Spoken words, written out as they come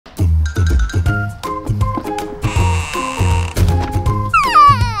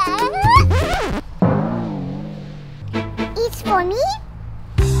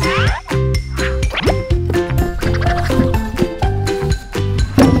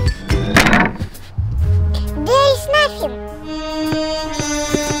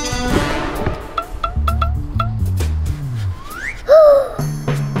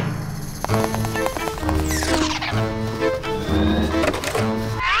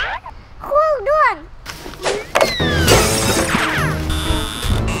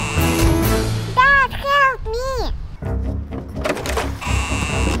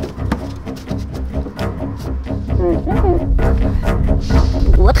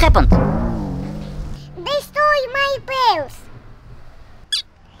happened? They stole my pearls.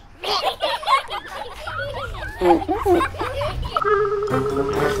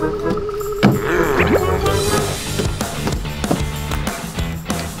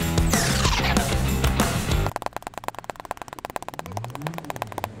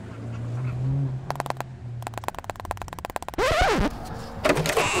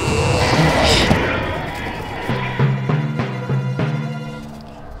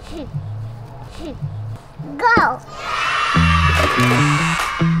 Go!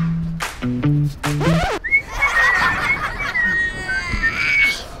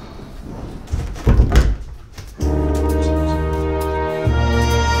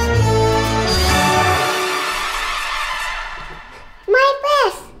 My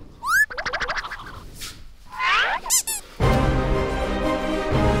purse!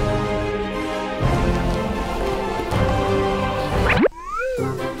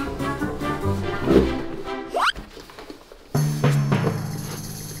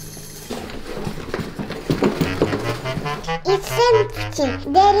 It's empty.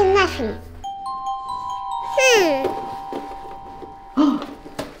 There is nothing.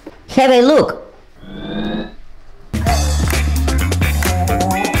 Have a look.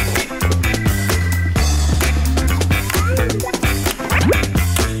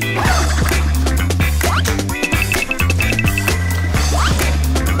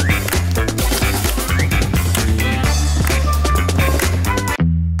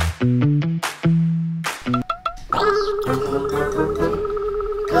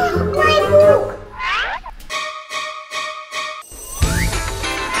 My book!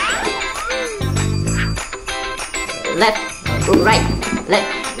 Left, right,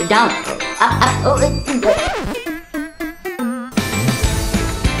 left, down, up, oh,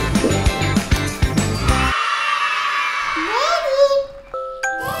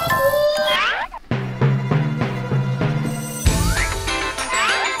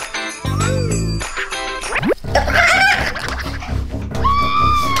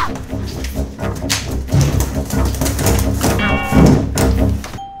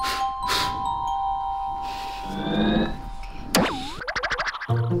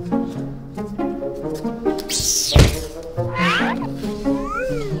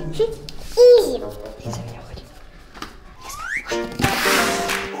 Easy.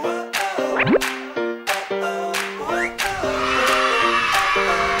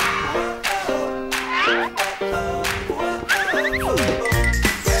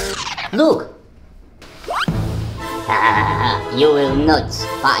 look. You will not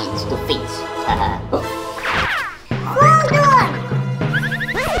find to fit. Hold on.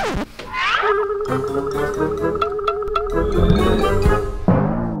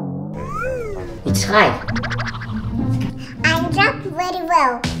 It's right. I jumped very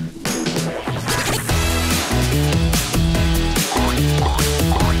well.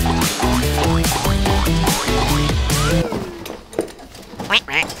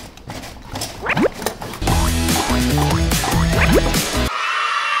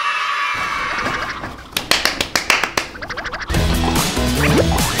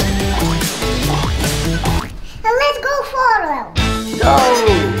 Let's go forward. Go!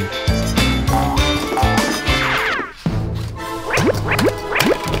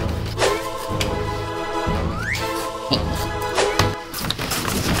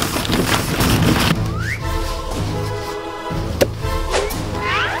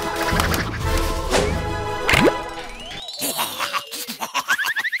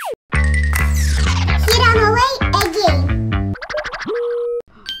 He ran away again.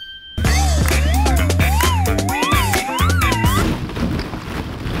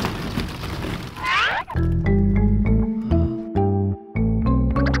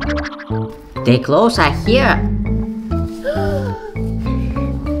 The clothes are here.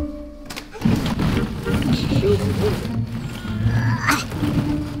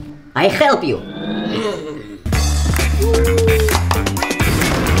 I help you.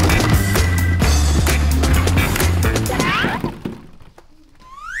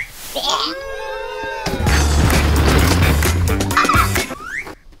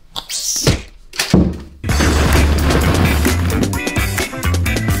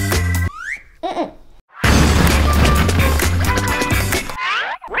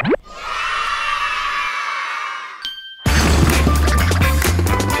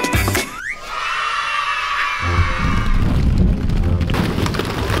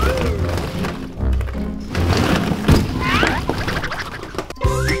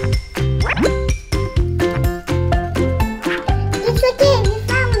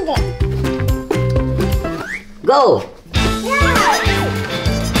 Go! Go!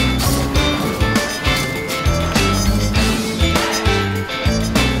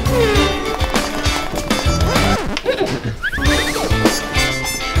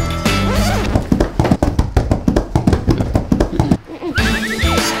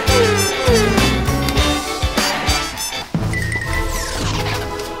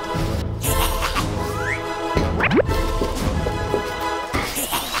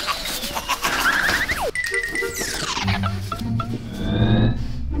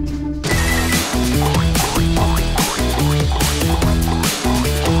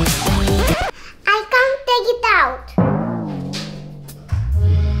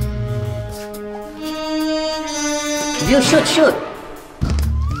 Shoot, shoot.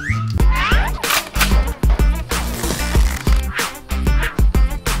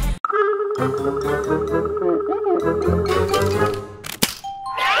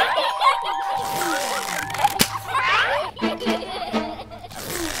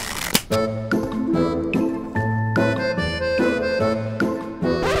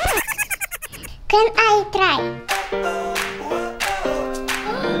 Can I try?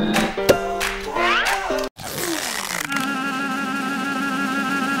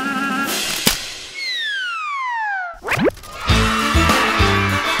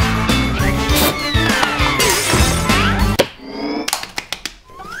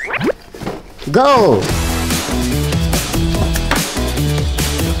 Go!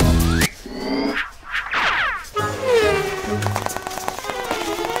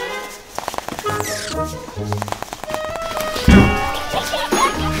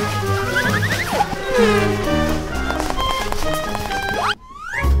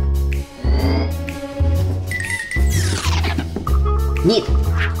 Neat.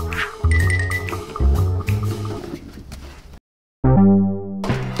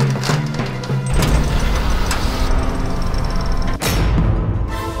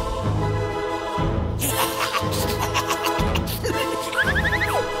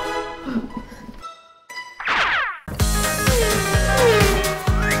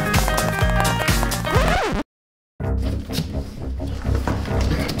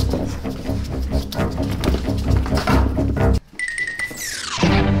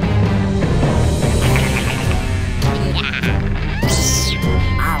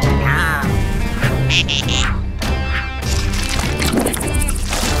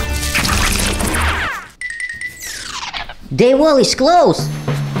 The wall is closed.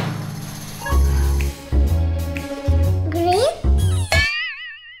 Green?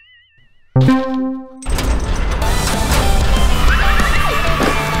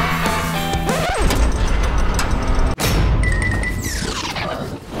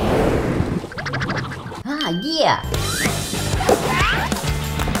 Ah, yeah.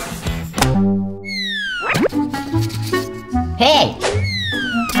 Hey!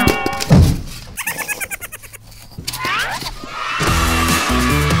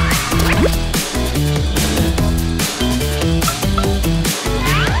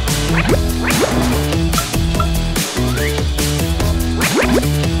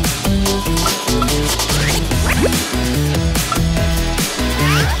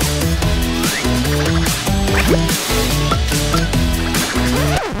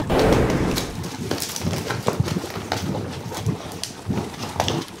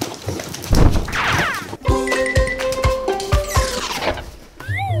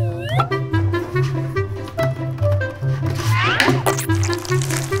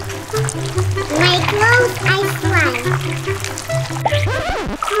 My clothes are slime.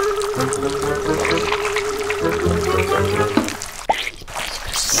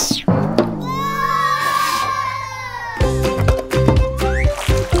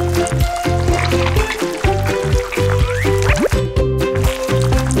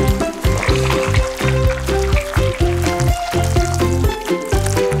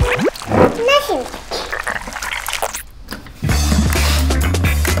 Nothing.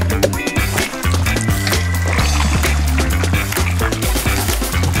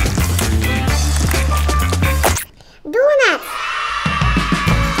 Donuts.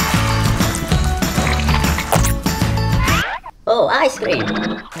 Oh, ice cream.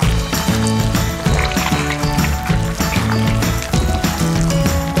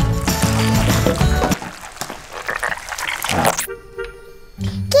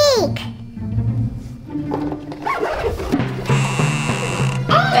 Cake.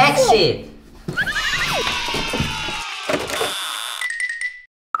 Exit.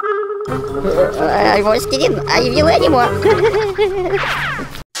 I was kidding. I will anymore.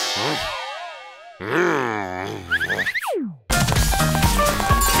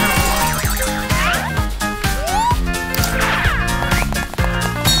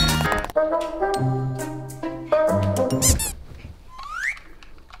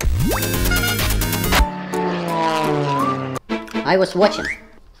 I was watching.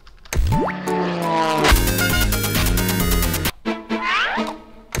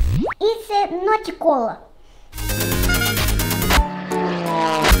 It's a naughty cola.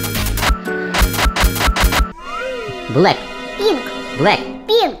 Black, Pink. black,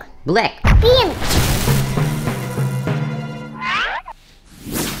 Pink. black. Pink.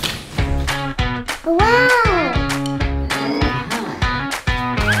 Wow.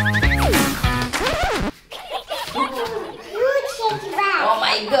 Good shake. Oh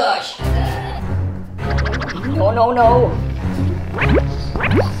my gosh. No, no, no.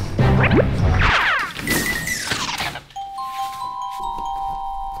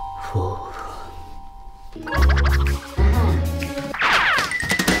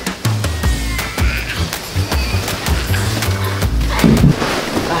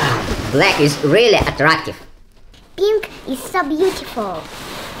 Black is really attractive. Pink is so beautiful.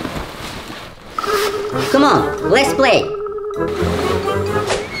 Come on, let's play.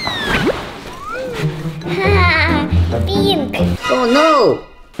 Pink. Oh no!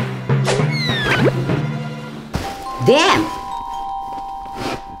 Damn!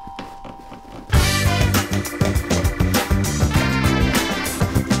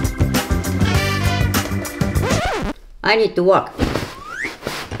 I need to walk.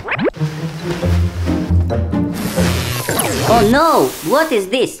 Oh no! What is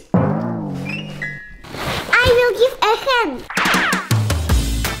this? I will give a hand.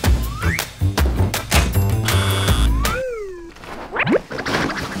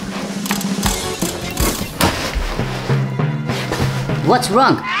 What's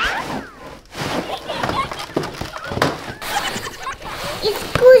wrong?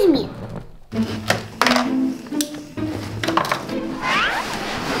 Excuse me.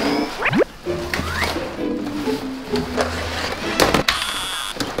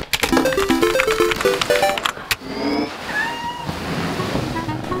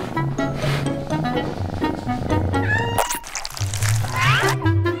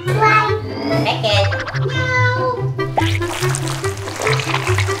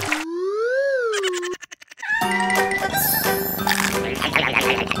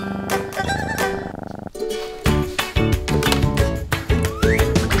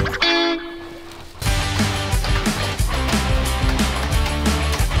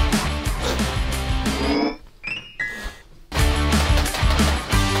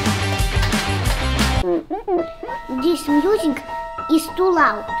 This music is too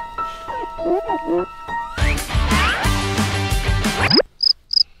loud.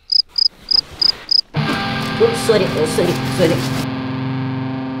 Oops, sorry.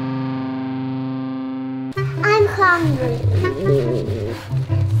 I'm hungry.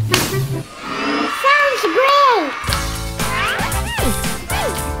 Sounds great.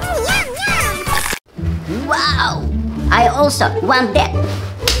 Wow! I also want that.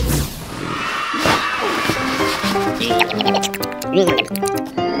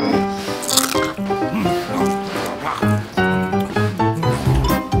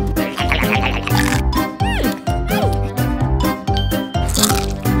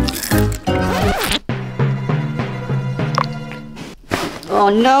 Oh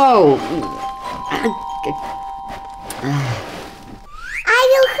no! I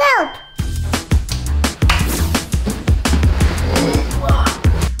will help.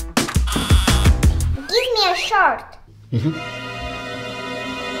 Give me a shirt.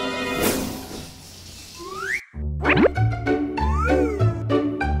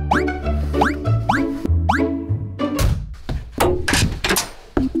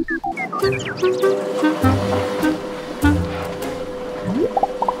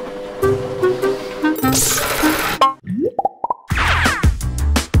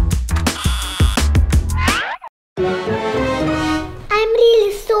 I'm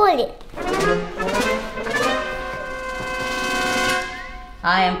really sorry.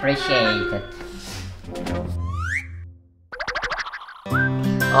 I appreciate it.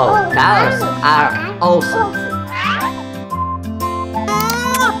 Oh, cows are awesome.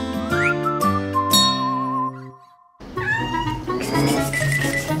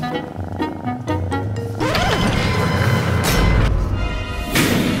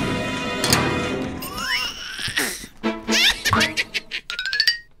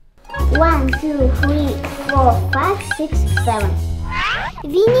 One, two, 3, 4, 5, 6, 7.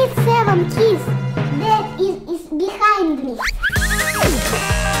 We need 7 keys. Dad is behind me.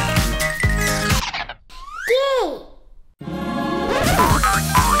 Key.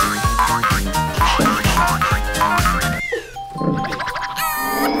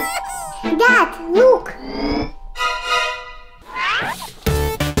 Dad, look.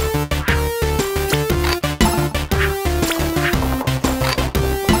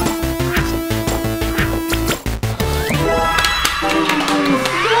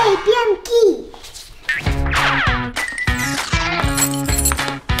 Key.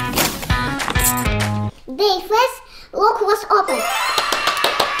 The first lock was open.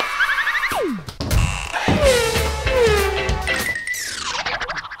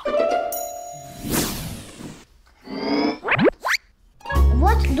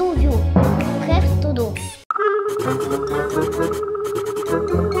 What do you have to do?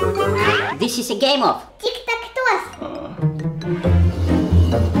 This is a game of Tic-tac-toe.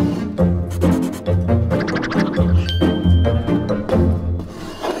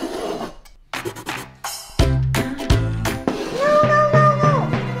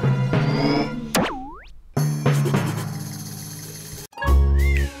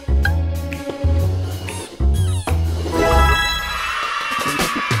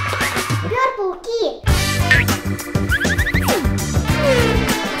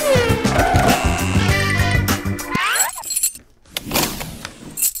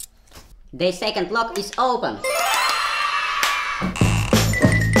 The second lock is open.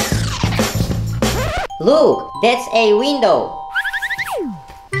 Look, that's a window.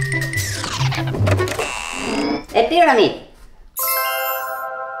 A pyramid.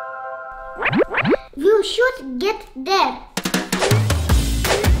 You should get there.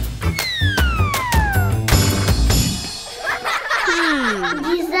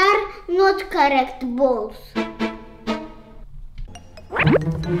 These are not correct balls.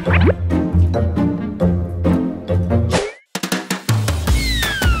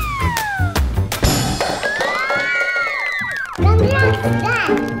 Congrats,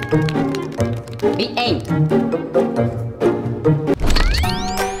 Dad. We aimed.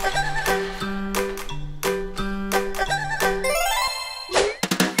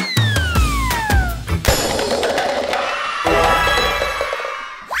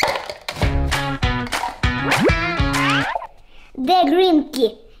 The green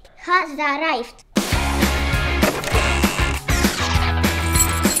key has arrived.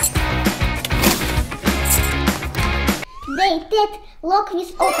 The third lock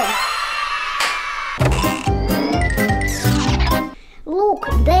is open. Look,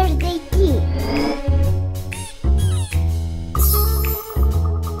 there's the key.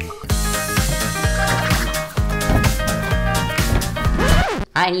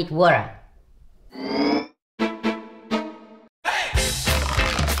 I need water.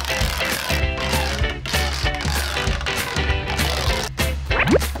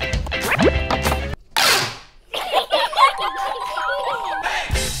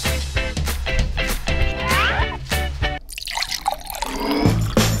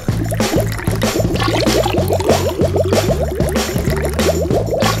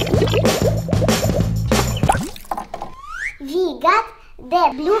 We got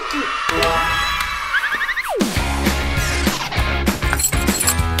the blue key.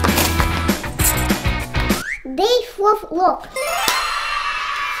 The fourth lock.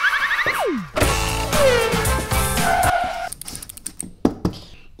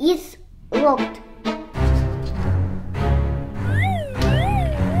 It's locked.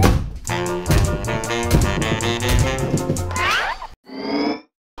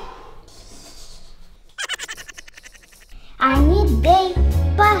 I need the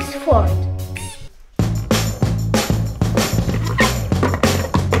password.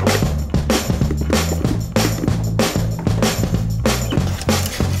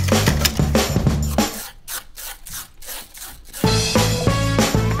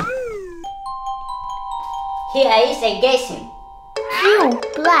 Here is a guessing. 2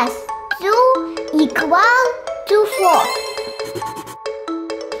 plus 2 equal to 4.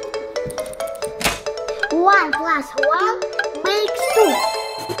 1 plus 1 makes 2.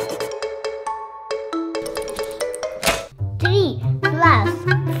 3 plus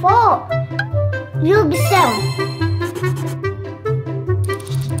 4 will be 7.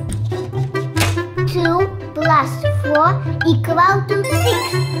 2 plus 4 equal to 6.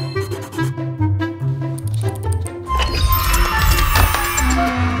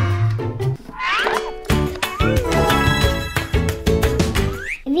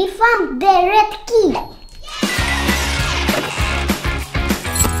 We found the red key.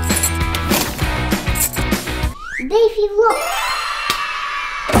 Davey, look.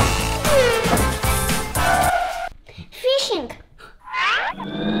 Fishing.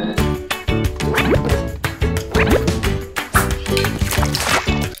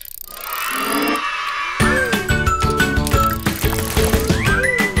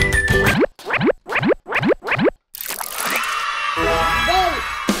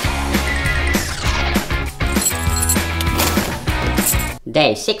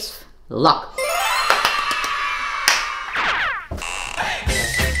 The sixth lock.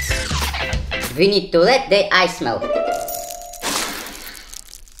 We need to let the ice melt.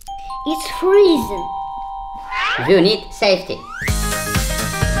 It's freezing. We need safety.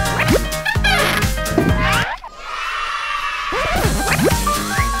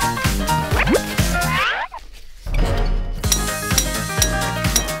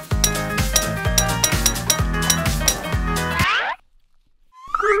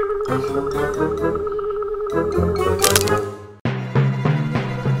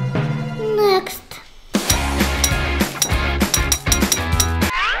 Next.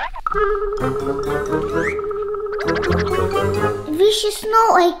 Wish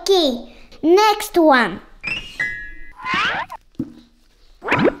snow okay. Next one.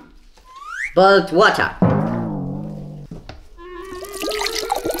 Boiled water.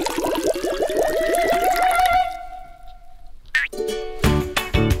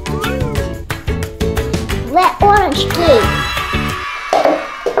 The orange cake.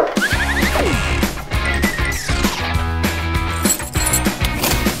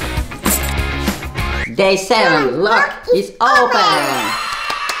 Day 7, lock is open.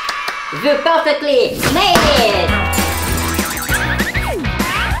 You perfectly made it.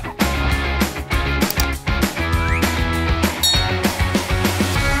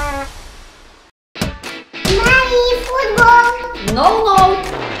 Mommy, football. No.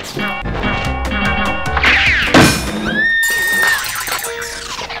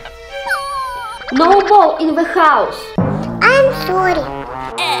 No ball in the house. I'm sorry.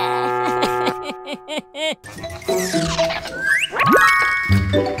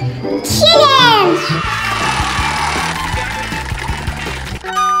 Challenge!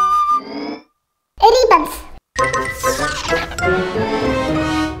 Ribbons.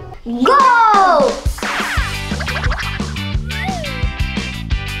 Go!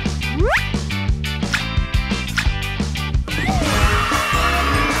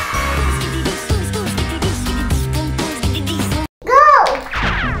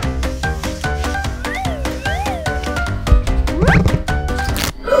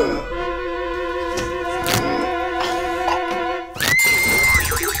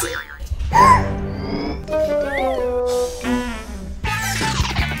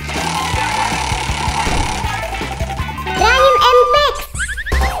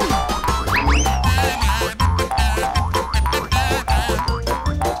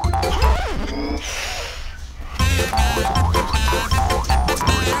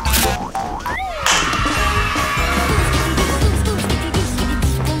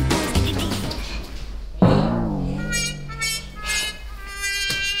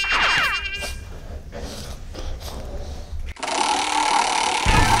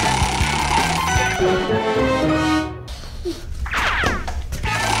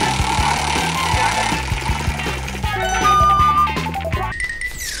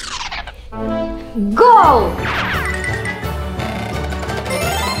 Go!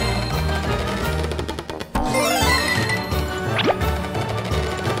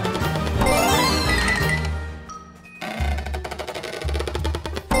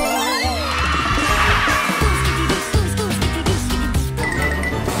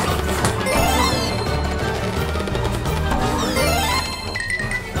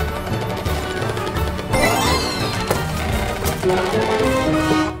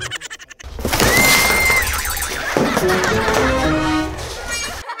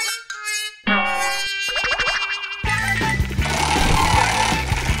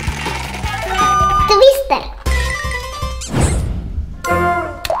 Twister.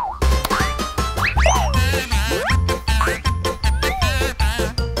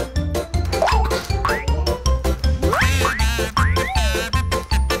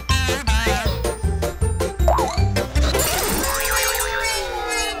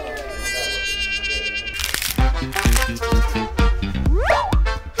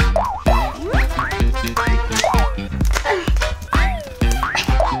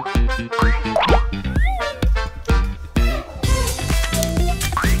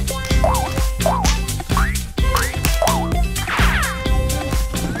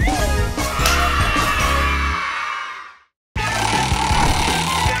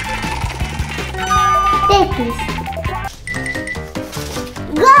 Tetris.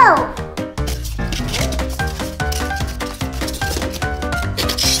 Go!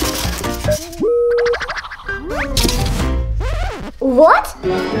 What?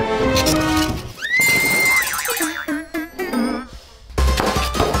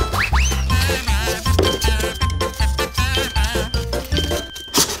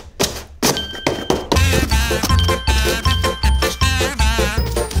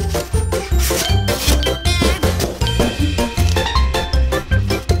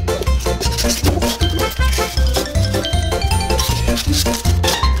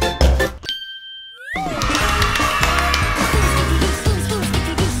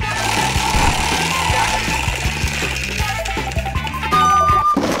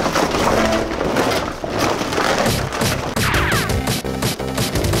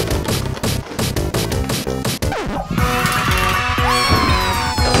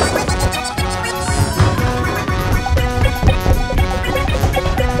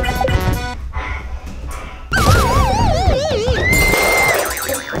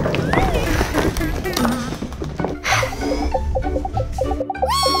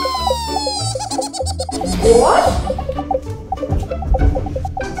 Ball!